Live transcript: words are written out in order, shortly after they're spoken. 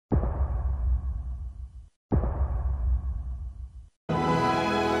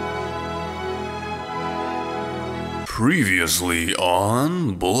Previously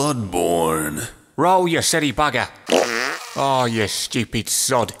on Bloodborne. Roll, you silly bugger. Oh, you stupid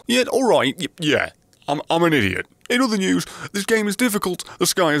sod. Yeah, alright, yeah. I'm an idiot. In other news, this game is difficult, the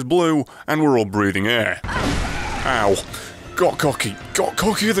sky is blue, and we're all breathing air. Ow. Got cocky. Got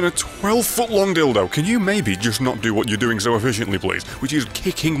cockier than a 12-foot-long dildo. Can you maybe just not do what you're doing so efficiently, please? Which is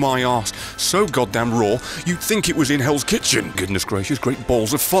kicking my arse so goddamn raw, you'd think it was in Hell's Kitchen. Goodness gracious, great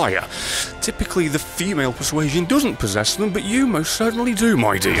balls of fire. Typically, the female persuasion doesn't possess them, but you most certainly do,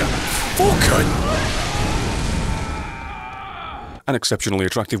 my dear. Fucking... An exceptionally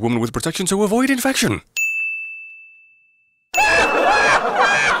attractive woman with protection to avoid infection.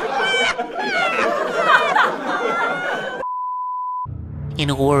 In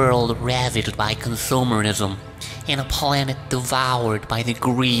a world ravaged by consumerism, in a planet devoured by the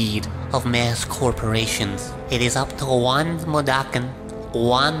greed of mass corporations, it is up to one Modakan,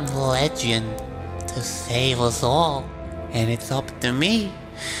 one legend, to save us all. And it's up to me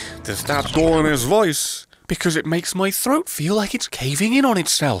to stop Stolen his voice, because it makes my throat feel like it's caving in on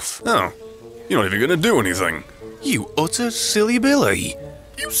itself. Oh, you're not even gonna do anything. You utter silly Billy.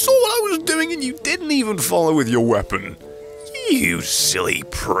 You saw what I was doing and you didn't even follow with your weapon. You silly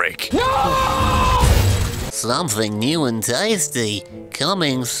prick. No! Something new and tasty,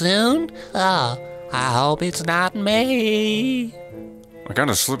 coming soon? Oh, I hope it's not me. I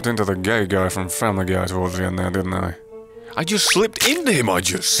kinda slipped into the gay guy from Family Guy towards the end there, didn't I? I just slipped into him, I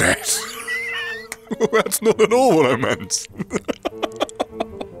just said. That's not at all what I meant.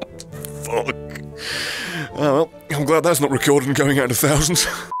 Fuck. Oh well, I'm glad that's not recorded and going out to thousands.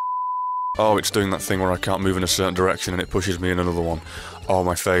 Oh, it's doing that thing where I can't move in a certain direction and it pushes me in another one. Oh,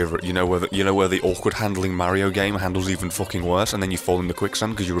 my favourite. You know where the awkward handling Mario game handles even fucking worse, and then you fall in the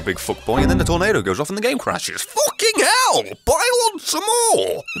quicksand because you're a big fuckboy, and then the tornado goes off and the game crashes. Fucking hell! Pile on some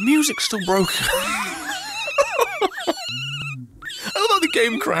more! The music's still broken. I love how the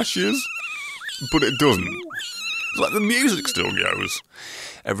game crashes, but it doesn't. It's like the music still goes.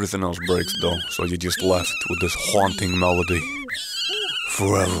 Everything else breaks though, so you're just left with this haunting melody.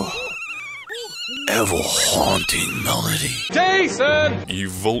 Forever. Ever haunting melody. Jason! You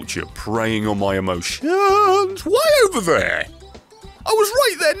vulture preying on my emotions. Why over there? I was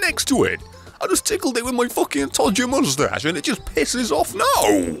right there next to it. I just tickled it with my fucking Todger mustache and it just pisses off.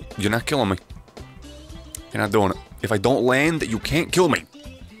 No! You're not killing me. You're not doing it. If I don't land, you can't kill me.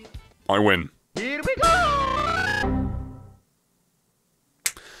 I win. Here we go!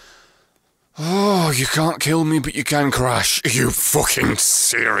 Oh, you can't kill me, but you can crash. Are you fucking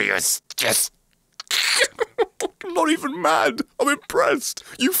serious? Just... I'm not even mad. I'm impressed.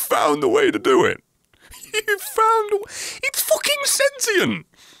 You found a way to do it. You found a... It's fucking sentient.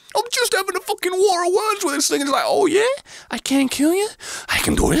 I'm just having a fucking war of words with this thing. It's like, oh yeah? I can't kill you? I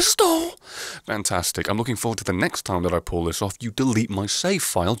can do this though. Fantastic. I'm looking forward to the next time that I pull this off. You delete my save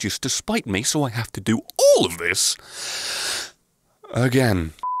file just to spite me, so I have to do all of this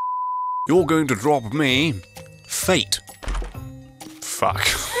again. You're going to drop me fate. Fuck.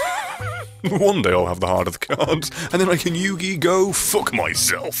 One day I'll have the heart of the cards, and then I can Yugi go fuck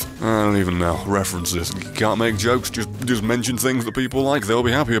myself. I don't even know. References. You can't make jokes, just mention things that people like. They'll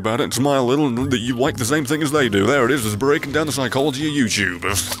be happy about it and smile a little and that you like the same thing as they do. There it is, just breaking down the psychology of YouTube.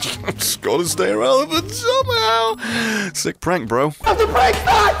 It's gotta stay relevant somehow. Sick prank, bro. The prank!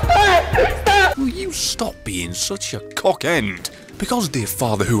 Stop! Will you stop being such a cock end? Because, dear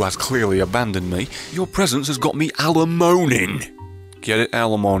father who has clearly abandoned me, your presence has got me alamoning. Get it?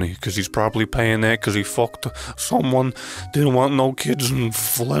 Alimony, because he's probably paying that because he fucked someone, didn't want no kids and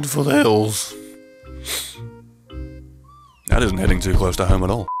fled for the hills. That isn't hitting too close to home at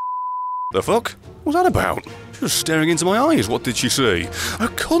all. The fuck? What's that about? She was staring into my eyes. What did she say? A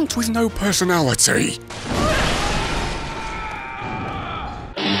cunt with no personality.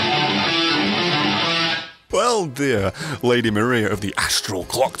 Well, dear Lady Maria of the Astral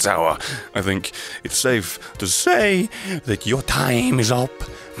Clock Tower, I think it's safe to say that your time is up.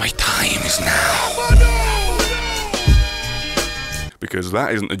 My time is now. Because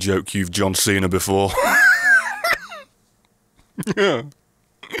that isn't a joke you've John Cena before. Yeah.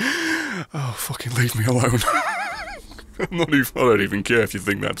 Oh, fucking leave me alone. I don't even care if you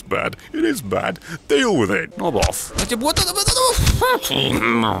think that's bad. It is bad. Deal with it. Knob off. I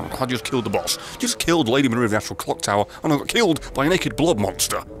just killed the boss. Just killed Lady Maria of the Astral Clock Tower, and I got killed by a naked blood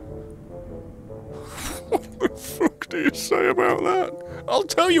monster. What the fuck do you say about that? I'll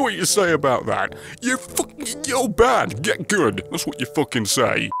tell you what you say about that. You're bad. Get good. That's what you fucking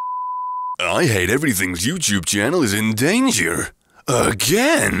say. I hate everything's YouTube channel is in danger.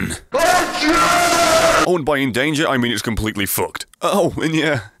 Again. Oh, and by in danger, I mean it's completely fucked. Oh, and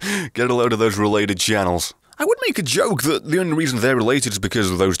yeah, get a load of those related channels. I would make a joke that the only reason they're related is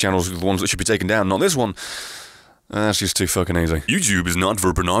because those channels are the ones that should be taken down, not this one. That's just too fucking easy. YouTube is not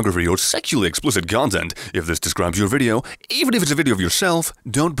for pornography or sexually explicit content. If this describes your video, even if it's a video of yourself,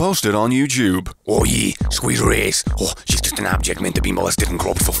 don't post it on YouTube. Oh yeah, squeeze race. Oh, she's just an object meant to be molested and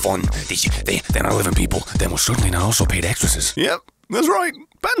cropped for fun. They're not living people. They're most certainly not also paid extras. Yep, that's right.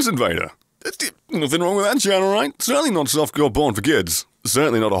 Pants Invader. Nothing wrong with that channel, right? Certainly not softcore porn for kids.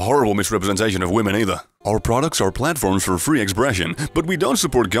 Certainly not a horrible misrepresentation of women either. Our products are platforms for free expression, but we don't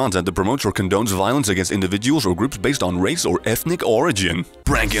support content that promotes or condones violence against individuals or groups based on race or ethnic origin.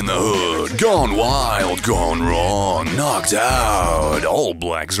 Prank in the hood, gone wild, gone wrong, knocked out. All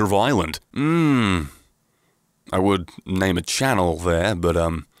blacks are violent. I would name a channel there, but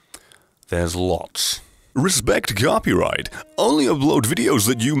there's lots. Respect copyright. Only upload videos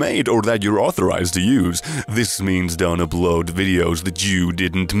that you made or that you're authorized to use. This means don't upload videos that you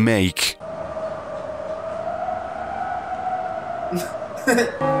didn't make.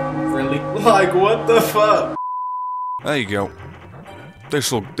 Really? Like, what the fuck? There you go.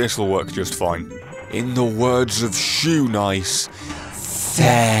 This'll work just fine. In the words of Shoe Nice,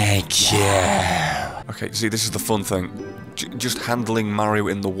 thank you. Okay, see, this is the fun thing. Just handling Mario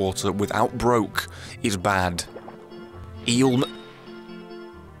in the water without broke is bad.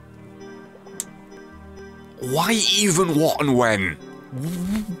 Why even what and when?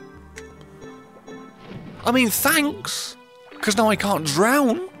 I mean, thanks, because now I can't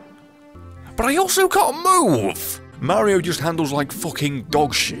drown, but I also can't move. Mario just handles like fucking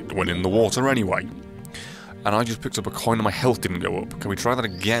dog shit when in the water anyway. And I just picked up a coin and my health didn't go up. Can we try that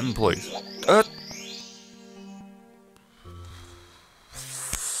again, please? Let's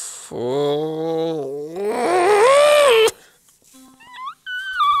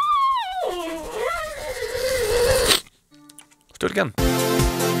do it again.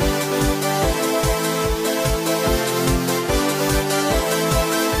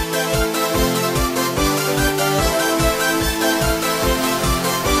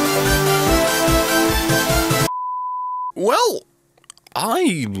 Well,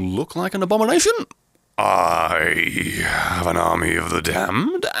 I look like an abomination. I have an army of the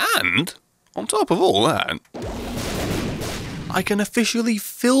damned, and, on top of all that, I can officially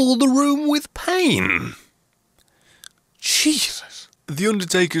fill the room with pain. Jesus. The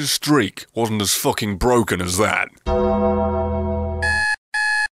Undertaker's streak wasn't as fucking broken as that.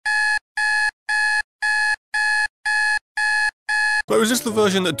 So is this the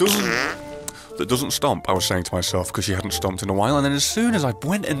version that doesn't stomp, I was saying to myself, because she hadn't stomped in a while, and then as soon as I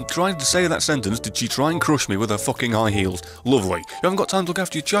went and tried to say that sentence, did she try and crush me with her fucking high heels. Lovely. You haven't got time to look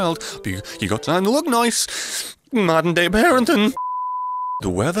after your child, but you got time to look nice. Modern day parenting. The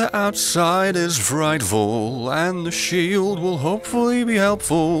weather outside is frightful, and the shield will hopefully be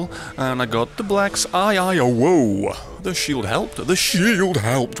helpful. And I got the black's eye, oh whoa. The shield helped? The shield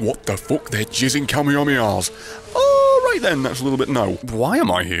helped? What the fuck? They're jizzing coming on me arse. Oh, right then, that's a little bit no. Why am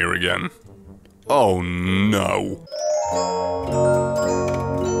I here again? Oh no.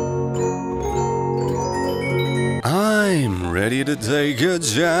 I'm ready to take a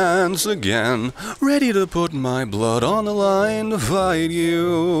chance again. Ready to put my blood on the line to fight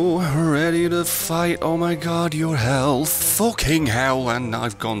you. Ready to fight, oh my god, your health. Fucking hell, and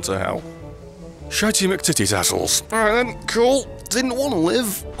I've gone to hell. Shitey McTitty tassels. Alright then, cool. Didn't want to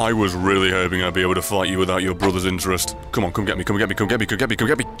live. I was really hoping I'd be able to fight you without your brother's interest. Come on, come get me, come get me, come get me, come get me, come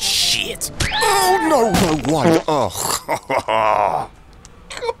get me. Shit. Oh no, why? Oh.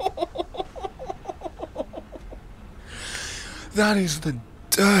 That is the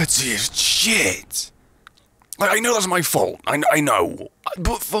dirtiest shit. Like, I know that's my fault. I know.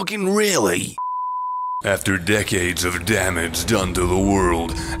 But fucking really? After decades of damage done to the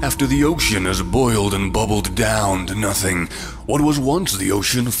world, after the ocean has boiled and bubbled down to nothing, what was once the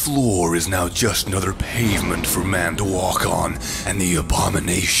ocean floor is now just another pavement for man to walk on, and the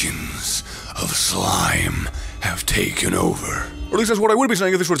abominations of slime have taken over. Or at least that's what I would be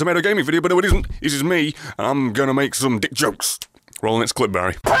saying if this were a tomato gaming video, but no it isn't. This is me, and I'm gonna make some dick jokes. Rolling its clip,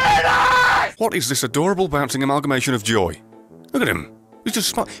 Barry. What is this adorable bouncing amalgamation of joy? Look at him.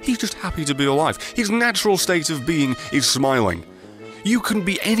 He's just happy to be alive. His natural state of being is smiling. You couldn't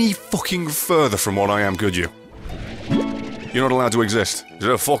be any fucking further from what I am, could you? You're not allowed to exist. Is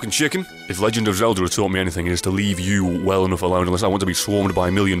that a fucking chicken? If Legend of Zelda has taught me anything, it is to leave you well enough alone unless I want to be swarmed by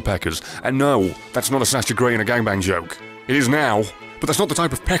a million peckers. And no, that's not a Sasha Grey and a gangbang joke. It is now, but that's not the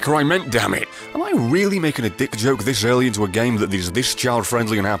type of pecker I meant, damn it. Am I really making a dick joke this early into a game that is this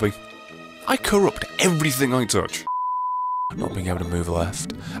child-friendly and happy? I corrupt everything I touch. Not being able to move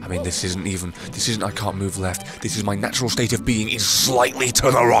left. I mean, this isn't, I can't move left. This is my natural state of being is slightly to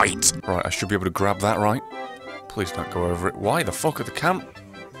the right. Right, I should be able to grab that, right? Please don't go over it. Why the fuck are the camp?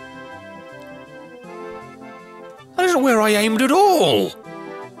 That isn't where I aimed at all!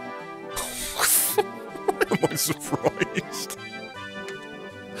 Why am I surprised?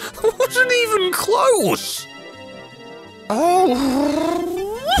 I wasn't even close! Oh!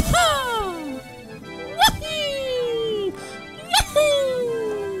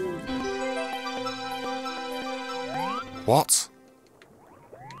 What?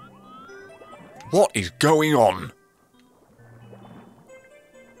 What is going on?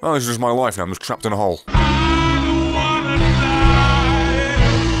 Oh, this is my life now. I'm just trapped in a hole.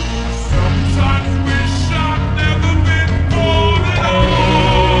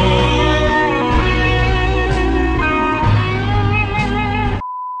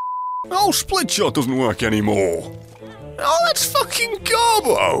 Oh, split shot doesn't work anymore. Oh, that's fucking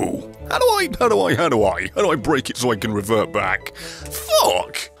garbo. How do I break it so I can revert back?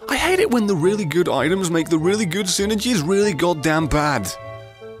 Fuck! I hate it when the really good items make the really good synergies really goddamn bad.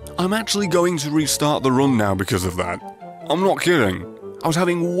 I'm actually going to restart the run now because of that. I'm not kidding. I was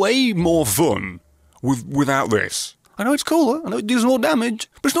having way more fun without this. I know it's cooler, I know it does more damage,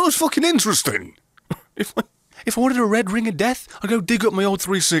 but it's not as fucking interesting. If I wanted a red ring of death, I'd go dig up my old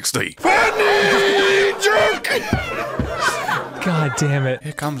 360. God damn it.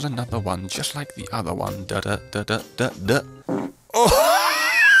 Here comes another one, just like the other one. Da da da da da da. Oh!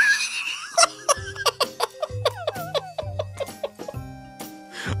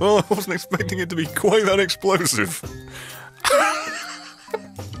 Well, I wasn't expecting it to be quite that explosive.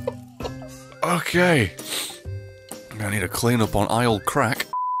 Okay. I'm gonna need a clean up on aisle crack.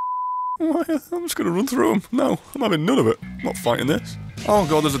 I'm just gonna run through them. No, I'm having none of it. I'm not fighting this. Oh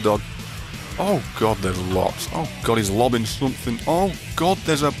god, there's a dog. Oh god, there's lots. Oh god, he's lobbing something. Oh god,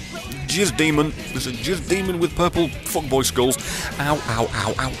 there's a jizz demon. There's a jizz demon with purple fuckboy skulls. Ow, ow,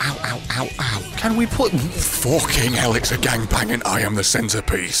 ow, ow, ow, ow, ow, ow. Can we put... Fucking hell, it's a gangbang and I am the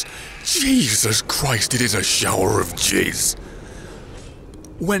centerpiece. Jesus Christ, it is a shower of jizz.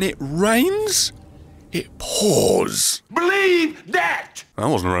 When it rains, it pours. Believe that! That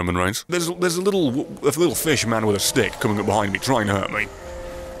wasn't Roman Reigns. There's a little fish man with a stick coming up behind me trying to hurt me.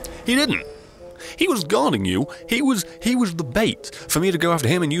 He didn't. He was guarding you. He was the bait for me to go after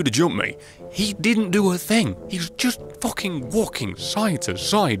him and you to jump me. He didn't do a thing. He was just fucking walking side to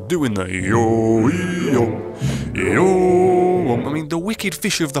side doing the yo-yo, yo. I mean, the wicked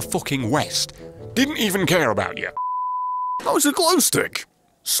fish of the fucking West didn't even care about you. That was a glow stick.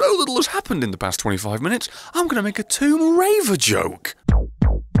 So little has happened in the past 25 minutes, I'm gonna make a Tomb Raver joke.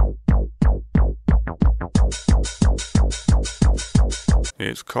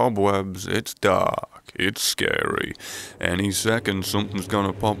 It's cobwebs, it's dark, it's scary. Any second something's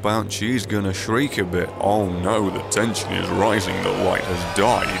gonna pop out and she's gonna shriek a bit. Oh no, the tension is rising, the light has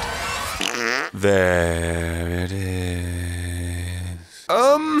died. There it is.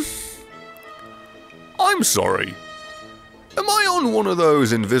 I'm sorry. Am I on one of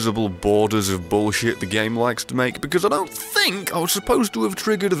those invisible borders of bullshit the game likes to make? Because I don't think I was supposed to have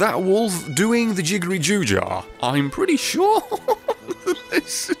triggered that wolf doing the jiggery joojar. I'm pretty sure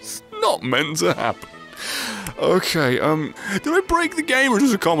this is not meant to happen. Okay, did I break the game or is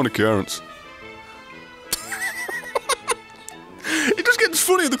this a common occurrence? It just gets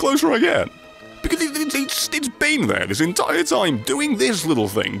funnier the closer I get. Because it's been there this entire time, doing this little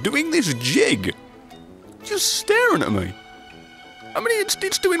thing, doing this jig. Just staring at me. I mean,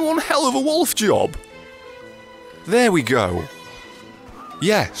 it's doing one hell of a wolf job. There we go.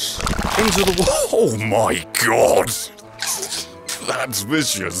 Yes. Into the wall. Oh my god. That's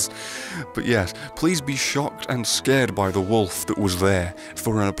vicious. But yes, please be shocked and scared by the wolf that was there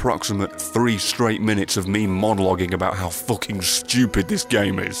for an approximate 3 straight minutes of me monologuing about how fucking stupid this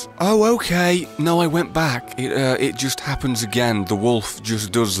game is. Oh, okay. No, I went back. It just happens again. The wolf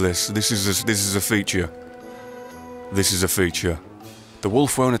just does this. This is a feature. This is a feature. The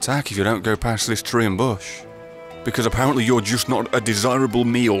wolf won't attack if you don't go past this tree and bush. Because apparently you're just not a desirable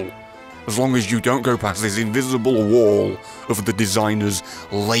meal. As long as you don't go past this invisible wall of the designer's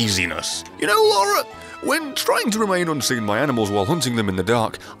laziness. You know, Laura, when trying to remain unseen by animals while hunting them in the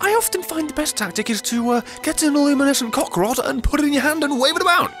dark, I often find the best tactic is to get an luminescent cock rod and put it in your hand and wave it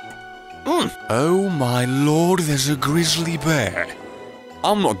about. Oh my lord, there's a grizzly bear.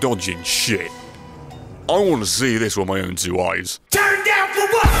 I'm not dodging shit. I want to see this with my own 2 eyes. Turn down for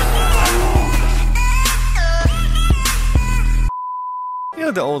what? You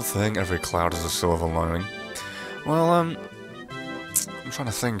know the old thing, every cloud has a silver lining. Well, I'm trying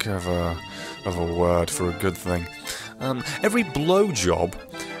to think of a word for a good thing. Every blowjob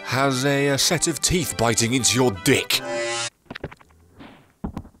has a set of teeth biting into your dick.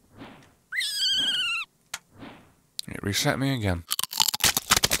 It reset me again.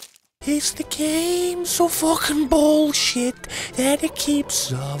 Is the game so fucking bullshit that it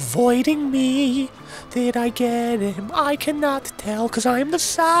keeps avoiding me? Did I get him? I cannot tell, cause I'm the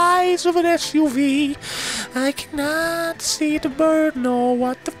size of an SUV. I cannot see the bird, nor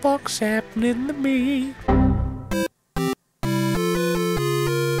what the fuck's happening to me.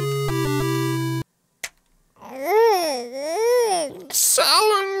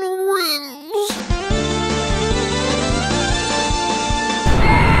 Salon wins!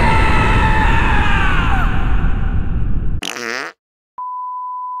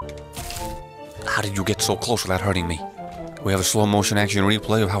 How did you get so close without hurting me? We have a slow motion action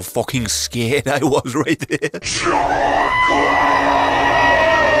replay of how fucking scared I was right there.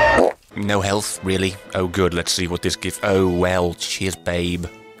 No health, really? Oh good, let's see what this gives. Oh well, cheers babe.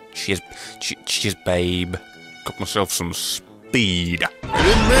 Cheers babe. Got myself some speed. I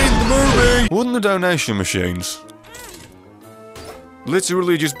didn't mean the movie! Wouldn't the donation machines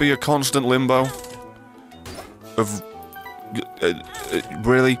literally just be a constant limbo of...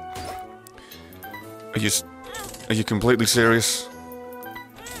 really? Are you completely serious?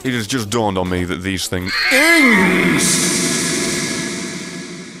 It has just dawned on me that these things...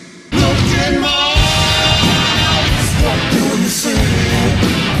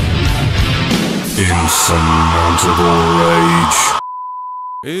 Insurmountable rage.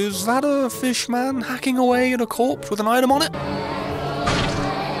 Is that a fish man hacking away at a corpse with an item on it?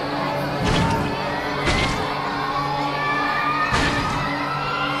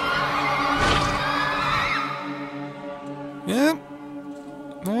 Yeah.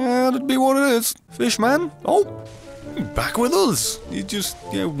 That'd be what it is. Fish man. Oh, back with us. You're just,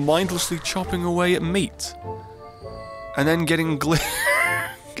 mindlessly chopping away at meat. And then getting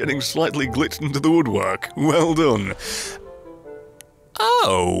getting slightly glitched into the woodwork. Well done.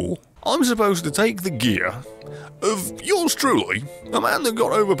 Oh, I'm supposed to take the gear of yours truly, a man that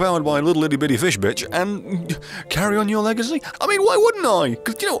got overpowered by a little itty bitty fish bitch, and carry on your legacy? I mean, why wouldn't I?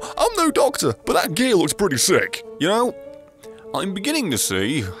 Because, I'm no doctor, but that gear looks pretty sick, I'm beginning to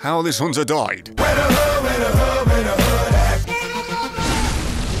see how this hunter died.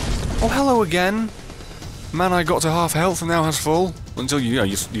 Oh, hello again. Man, I got to half health and now has full. Until until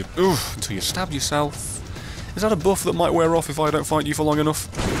you stabbed yourself. Is that a buff that might wear off if I don't fight you for long enough?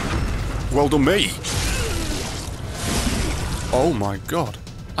 Well done me. Oh my god.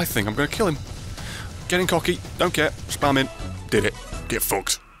 I think I'm gonna kill him. Getting cocky, don't care, spamming. Did it. Get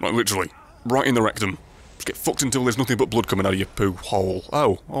fucked. Like literally. Right in the rectum. Just get fucked until there's nothing but blood coming out of your poo hole.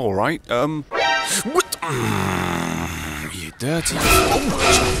 Oh, alright. What? You dirty...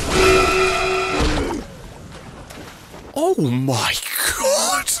 Oh my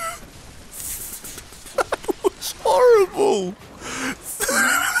god! That was horrible!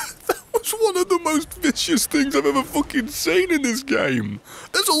 That was one of the most vicious things I've ever fucking seen in this game.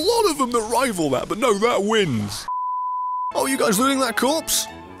 There's a lot of them that rival that, but no, that wins. Oh, you guys looting that corpse?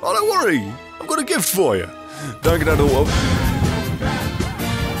 Oh, don't worry. I've got a gift for you. Don't get out of the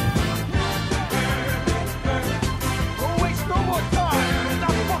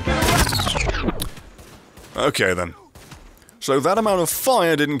way. Okay then. So that amount of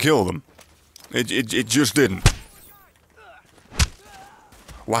fire didn't kill them. It just didn't.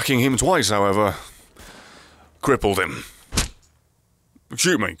 Whacking him twice, however, crippled him.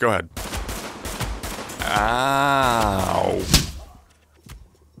 Shoot me, go ahead. Ow.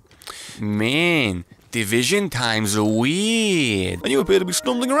 Man, division times are weird. And you appear to be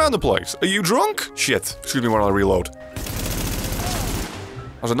stumbling around the place. Are you drunk? Shit. Excuse me while I reload.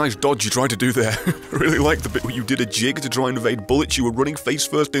 That was a nice dodge you tried to do there. I really liked the bit where you did a jig to try and evade bullets you were running face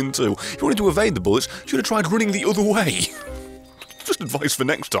first into. If you wanted to evade the bullets, you should have tried running the other way. Just advice for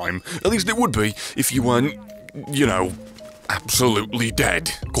next time. At least it would be if you weren't, absolutely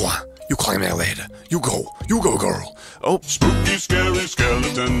dead. Go on, you climb that ladder. You go, girl. Oh. Spooky, scary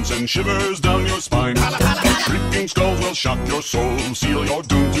skeletons and shivers down your spine. Shrieking skulls will shock your soul, seal your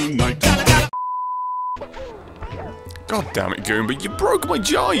doom tonight. God damn it, Goomba, you broke my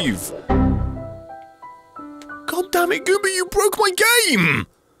jive! God damn it, Goomba, you broke my game!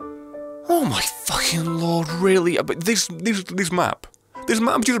 Oh my fucking lord, really? But this map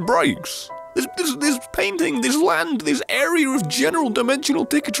just breaks. This painting, this land, this area of general dimensional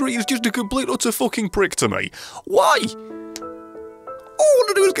ticketry is just a complete utter fucking prick to me. Why? All I want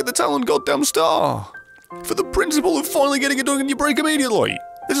to do is get the Talon goddamn star. For the principle of finally getting it done and you break immediately.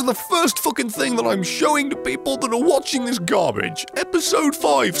 This is the first fucking thing that I'm showing to people that are watching this garbage. Episode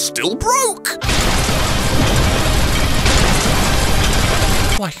 5 still broke!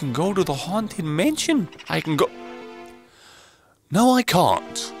 Oh, I can go to the Haunted Mansion. I can go... No, I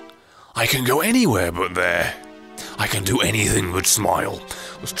can't. I can go anywhere but there. I can do anything but smile.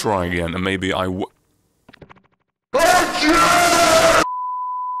 Let's try again, and maybe Oh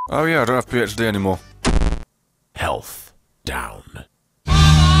yeah, I don't have PhD anymore. Health down.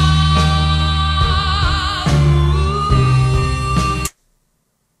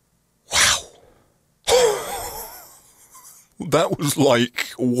 That was like,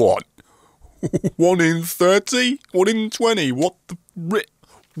 what? 1 in 30? 1 in 20? What the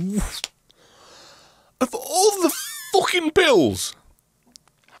Of all the fucking pills!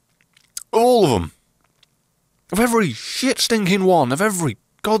 All of them. Of every shit stinking one, of every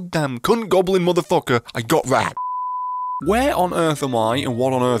goddamn cunt goblin motherfucker, I got that. Where on earth am I, and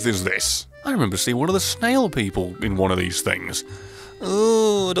what on earth is this? I remember seeing one of the snail people in one of these things.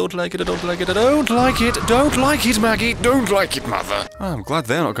 Oh, I don't like it, I don't like it, I don't like it, don't like it, Maggie, don't like it, mother. Oh, I'm glad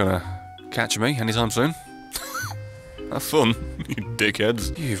they're not gonna catch me anytime soon. Have fun, you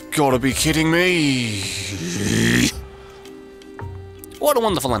dickheads. You've gotta be kidding me. What a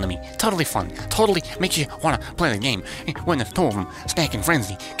wonderful enemy. Totally fun. Totally makes you want to play the game. When there's two of them, stacking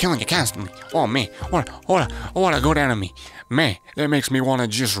frenzy, killing you constantly. Oh, man. What a good enemy. Man, that makes me want to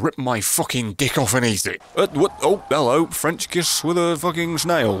just rip my fucking dick off and eat it. What? Oh, hello. French kiss with a fucking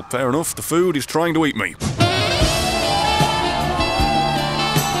snail. Fair enough, the food is trying to eat me.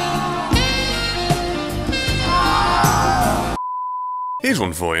 Here's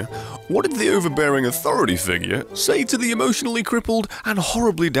one for you. What did the overbearing authority figure say to the emotionally crippled and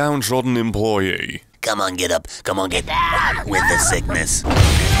horribly downtrodden employee? Come on, get up. Come on, get down with the sickness.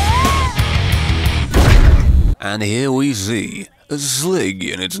 And here we see a slig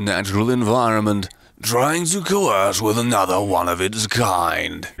in its natural environment, Trying to coerce with another one of its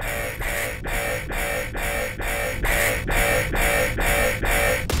kind.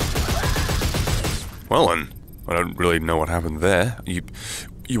 Well then, I don't really know what happened there.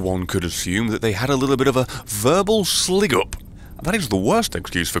 One could assume that they had a little bit of a verbal slig-up. That is the worst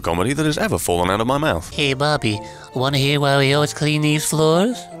excuse for comedy that has ever fallen out of my mouth. Hey, Bobby, wanna hear why we always clean these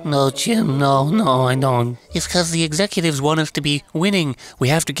floors? No, Jim, no, I don't. It's 'cause the executives want us to be winning. We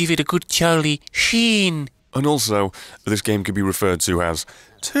have to give it a good Charlie Sheen. And also, this game can be referred to as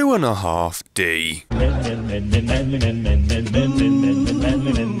 2.5D.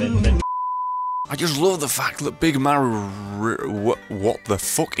 I just love the fact that Big Mario... What the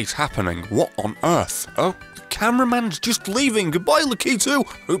fuck is happening? What on earth? Oh, the cameraman's just leaving. Goodbye, Lakitu.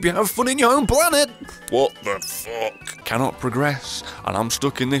 Hope you have fun in your own planet. What the fuck? Cannot progress, and I'm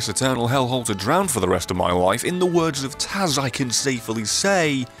stuck in this eternal hellhole to drown for the rest of my life. In the words of Taz, I can safely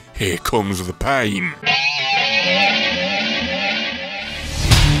say, here comes the pain.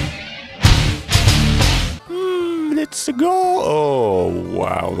 Let's go. Oh,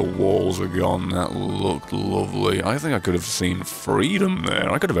 wow, the walls are gone. That looked lovely. I think I could have seen freedom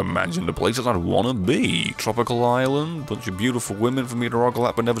there. I could have imagined the places I'd want to be. Tropical island, bunch of beautiful women for me to ogle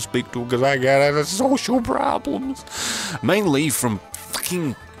at but never speak to because I got social problems. Mainly from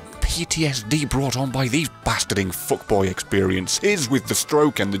fucking PTSD brought on by these bastarding fuckboy experiences with the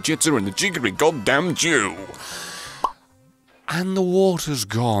stroke and the jitter and the jiggery goddamn Jew. And the water's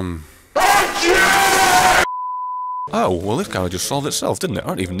gone. Oh, well this kind of just solved itself, didn't it? I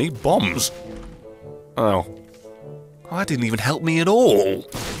don't even need bombs. Oh. That didn't even help me at all.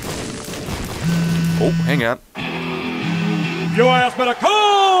 Oh, hang on. You asked me to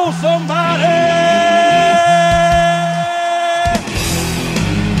call somebody!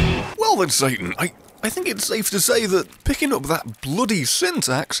 Well then, Satan, I think it's safe to say that picking up that bloody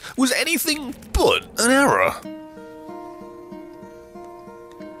syntax was anything but an error.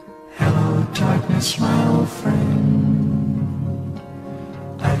 Hello, darkness, my old friend.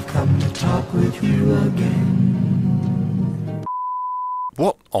 I've come to talk with you again.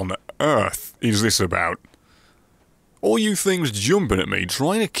 What on earth is this about? All you things jumping at me,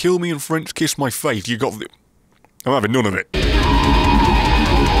 trying to kill me and French kiss my face, you got the... I'm having none of it.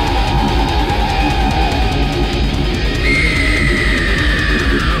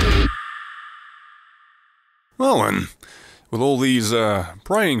 Well then, with all these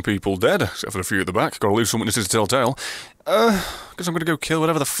praying people dead, except for a few at the back, gotta leave some witnesses to tell tale, guess I'm gonna go kill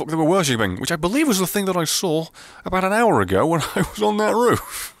whatever the fuck they were worshipping, which I believe was the thing that I saw about an hour ago when I was on that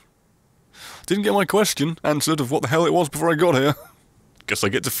roof. Didn't get my question answered of what the hell it was before I got here. Guess I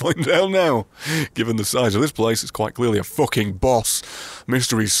get to find out now. Given the size of this place, it's quite clearly a fucking boss.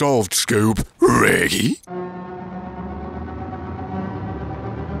 Mystery solved, Scoob. Reggie?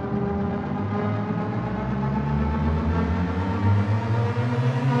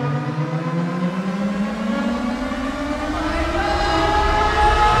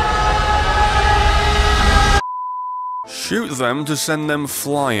 Shoot them to send them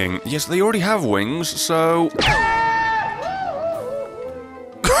flying. Yes, they already have wings, so...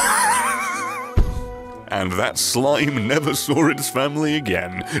 And that slime never saw its family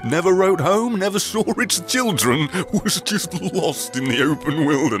again, never wrote home, never saw its children, was just lost in the open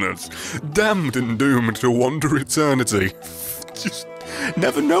wilderness, damned and doomed to wander eternity, just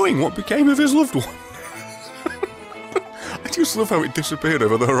never knowing what became of his loved one. I just love how it disappeared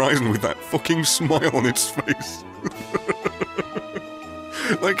over the horizon with that fucking smile on its face.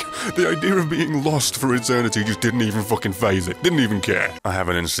 Like, the idea of being lost for eternity just didn't even fucking faze it, didn't even care. I have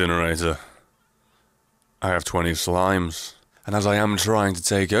an incinerator. I have 20 slimes. And as I am trying to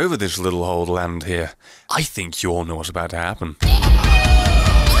take over this little old land here, I think you all know what's about to happen.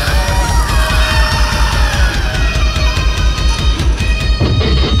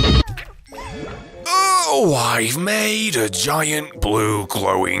 Oh, I've made a giant blue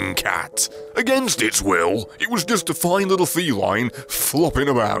glowing cat. Against its will, it was just a fine little feline flopping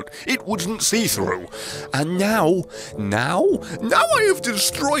about. It wouldn't see through. And now I have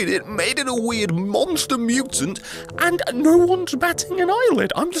destroyed it, made it a weird monster mutant, and no one's batting an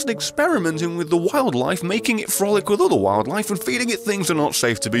eyelid. I'm just experimenting with the wildlife, making it frolic with other wildlife and feeding it things that are not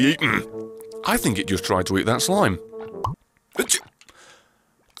safe to be eaten. I think it just tried to eat that slime.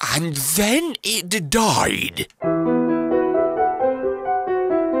 And then it died.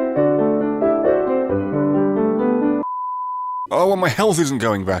 Oh, well, my health isn't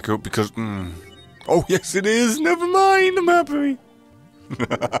going back up because... Oh, yes it is. Never mind, I'm happy.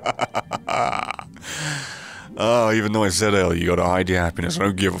 Oh, even though I said earlier, you gotta hide your happiness. I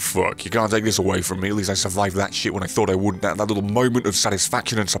don't give a fuck. You can't take this away from me. At least I survived that shit when I thought I wouldn't. That little moment of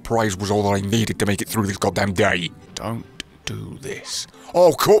satisfaction and surprise was all that I needed to make it through this goddamn day. Don't do this.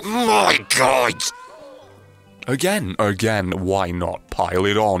 Oh, my God! Again, why not? Pile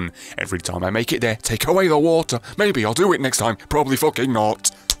it on. Every time I make it there, take away the water. Maybe I'll do it next time. Probably fucking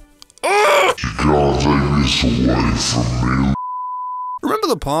not. You can't take this away from me. Remember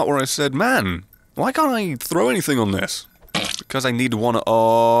the part where I said, man, why can't I throw anything on this? Because I need one.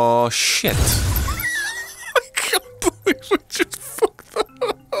 Oh, shit. I can't believe I just fucked that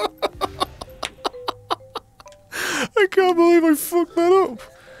up. I can't believe I fucked that up.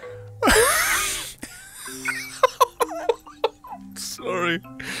 Sorry.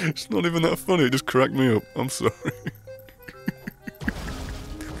 It's not even that funny, it just cracked me up. I'm sorry.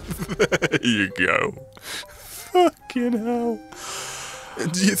 There you go. Fucking hell.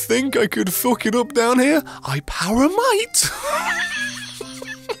 Do you think I could fuck it up down here? I power might.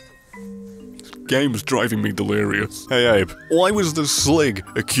 This game's driving me delirious. Hey Abe, why was the Slig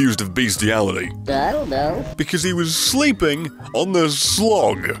accused of bestiality? I don't know. Because he was sleeping on the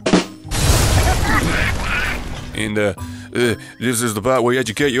slog. And, this is the part where we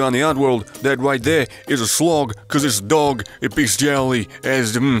educate you on the odd world. That right there is a slog, cause it's a dog, it bestiality,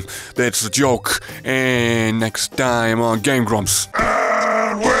 as, that's a joke. And next time on Game Grumps.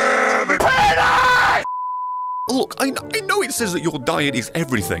 Look, I know it says that your diet is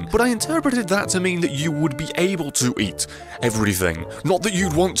everything, but I interpreted that to mean that you would be able to eat everything. Not that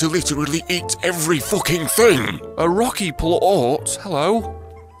you'd want to literally eat every fucking thing. A rocky plot, hello?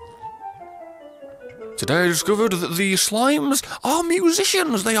 Today I discovered that the slimes are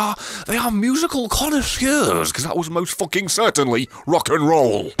musicians. They are musical connoisseurs, because that was most fucking certainly rock and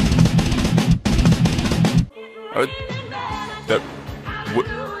roll.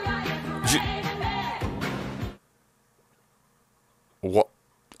 What?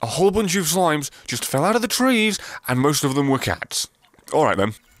 A whole bunch of slimes just fell out of the trees, and most of them were cats. Alright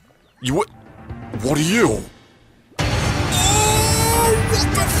then. What are you? Oh, what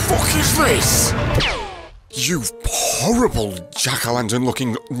the fuck is this? You horrible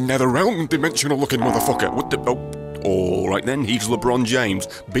jack-o'-lantern-looking, nether-realm-dimensional-looking motherfucker. What the... Oh, alright then, he's LeBron James.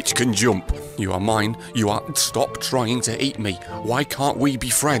 Bitch can jump. You are mine. You are... Stop trying to eat me. Why can't we be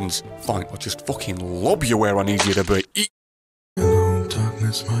friends? Fine, I'll just fucking lob you where I need you to be. Hello,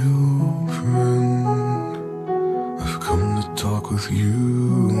 darkness, my old friend. I've come to talk with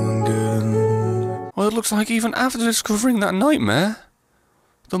you again. Well, it looks like even after discovering that nightmare,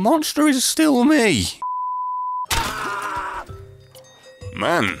 the monster is still me.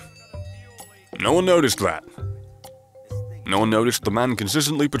 Man, no one noticed that. No one noticed the man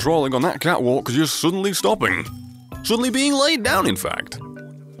consistently patrolling on that catwalk just suddenly stopping. Suddenly being laid down, in fact.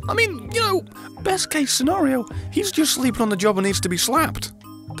 I mean, you know, best case scenario, he's just sleeping on the job and needs to be slapped.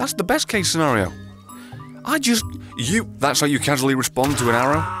 That's the best case scenario. That's how you casually respond to an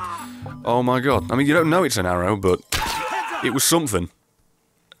arrow? Oh my god. I mean, you don't know it's an arrow, but it was something.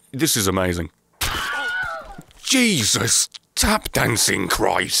 This is amazing. Jesus, tap dancing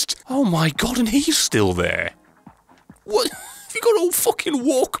Christ. Oh my god, and he's still there. What? Have you got old fucking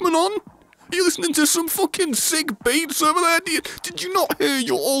Walkman on? Are you listening to some fucking sick beats over there? Did you not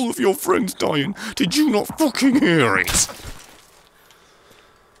hear all of your friends dying? Did you not fucking hear it?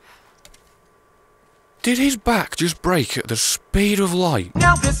 Did his back just break at the speed of light?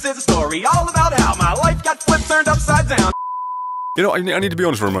 Now this is a story all about how my life got flipped, turned upside down. You know, I need to be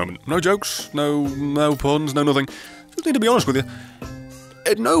honest for a moment. No jokes, no puns, no nothing. Just need to be honest with you.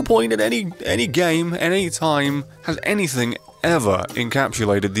 At no point in any game, any time, has anything ever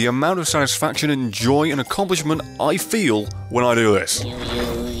encapsulated the amount of satisfaction and joy and accomplishment I feel when I do this.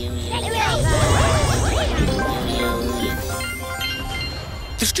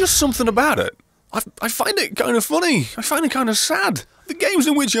 There's just something about it. I find it kind of funny. I find it kind of sad. The games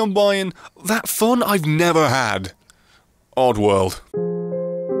in which I'm buying, that fun I've never had. Oddworld.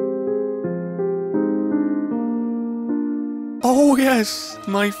 Oh yes,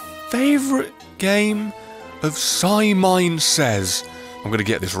 my favourite game of Simon Says. I'm gonna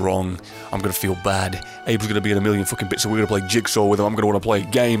get this wrong. I'm gonna feel bad. Abe's gonna be in a million fucking bits, so we're gonna play Jigsaw with him. I'm gonna want to play a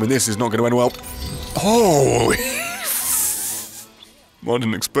game, and this is not gonna end well. Holy! I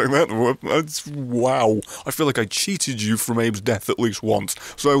didn't expect that to work. That's wow. I feel like I cheated you from Abe's death at least once.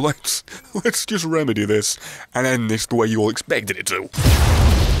 So let's just remedy this and end this the way you all expected it to.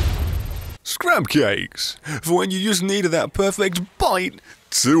 Scrab cakes, for when you just needed that perfect bite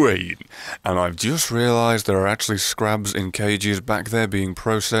to eat. And I've just realised there are actually scrabs in cages back there being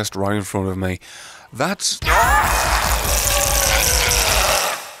processed right in front of me. That's...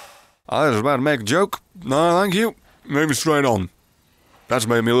 I was about to make a joke. No, thank you. Maybe straight on. That's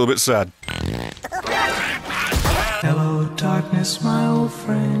made me a little bit sad. Hello, darkness, my old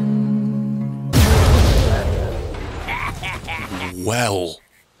friend. Well,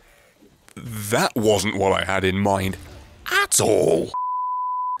 that wasn't what I had in mind at all.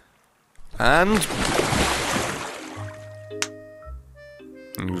 And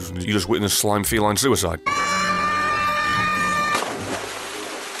you just witnessed slime feline suicide.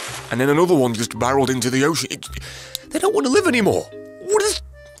 And then another one just barreled into the ocean. They don't want to live anymore. What is...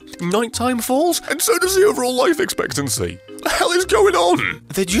 Nighttime falls, and so does the overall life expectancy. What the hell is going on?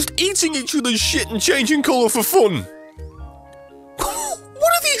 They're just eating each other's shit and changing colour for fun.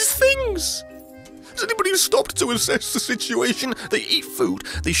 What are these things? Has anybody stopped to assess the situation? They eat food,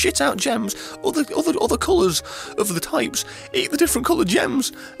 they shit out gems, other colours of the types, eat the different coloured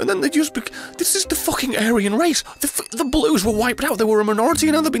gems, and then they just... This is the fucking Aryan race. The blues were wiped out, they were a minority,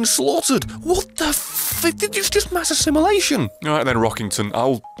 and now they've been slaughtered. What the it's just mass assimilation. Alright then, Rockington,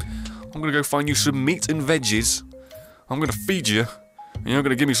 I'm gonna go find you some meat and veggies. I'm gonna feed you, and you're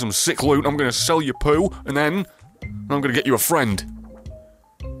gonna give me some sick loot, I'm gonna sell you poo, and then I'm gonna get you a friend.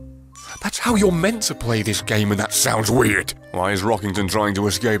 That's how you're meant to play this game, and that sounds weird. Why is Rockington trying to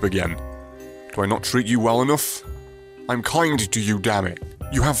escape again? Do I not treat you well enough? I'm kind to you, damn it.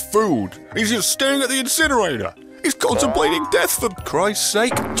 You have food. He's just staring at the incinerator. He's contemplating death, for Christ's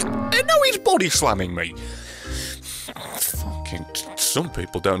sake. And now he's body slamming me. Fucking... Some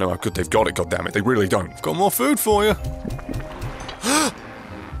people don't know how good they've got it, goddammit. They really don't. I've got more food for you.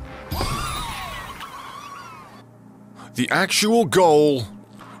 The actual goal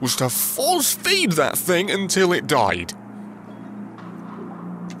was to force feed that thing until it died.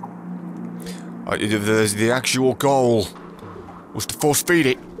 The actual goal was to force feed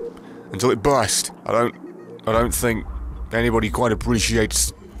it until it burst. I don't think anybody quite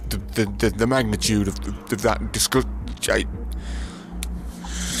appreciates the magnitude of that disgust. I'm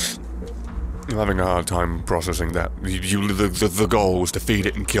having a hard time processing that. The goal was to feed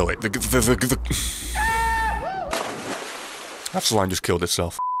it and kill it. That slime just killed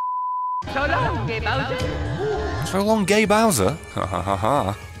itself. So long, Gay Bowser. So long, Gay Bowser. Ha ha ha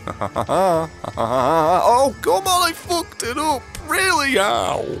ha. Ha ha ha ha. Oh, come on, I fucked it up. Really,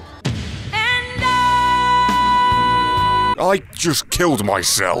 how? I just killed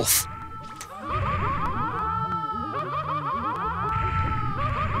myself.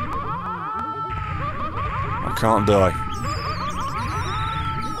 I can't die.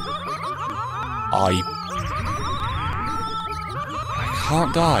 I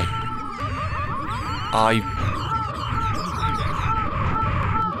can't die.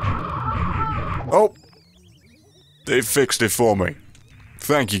 Oh! They fixed it for me.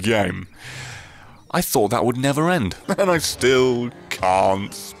 Thank you, game. I thought that would never end, and I still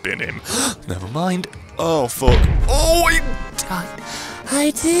can't spin him. Never mind. Oh, fuck. Oh, he died.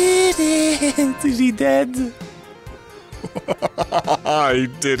 I did it. Is he dead? I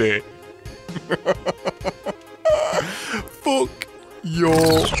did it. Fuck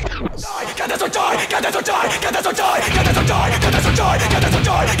your...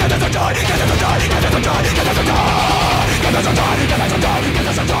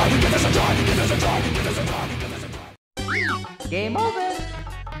 Game over.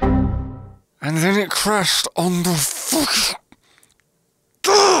 And then it crashed on the fucking...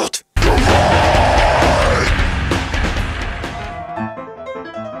 God!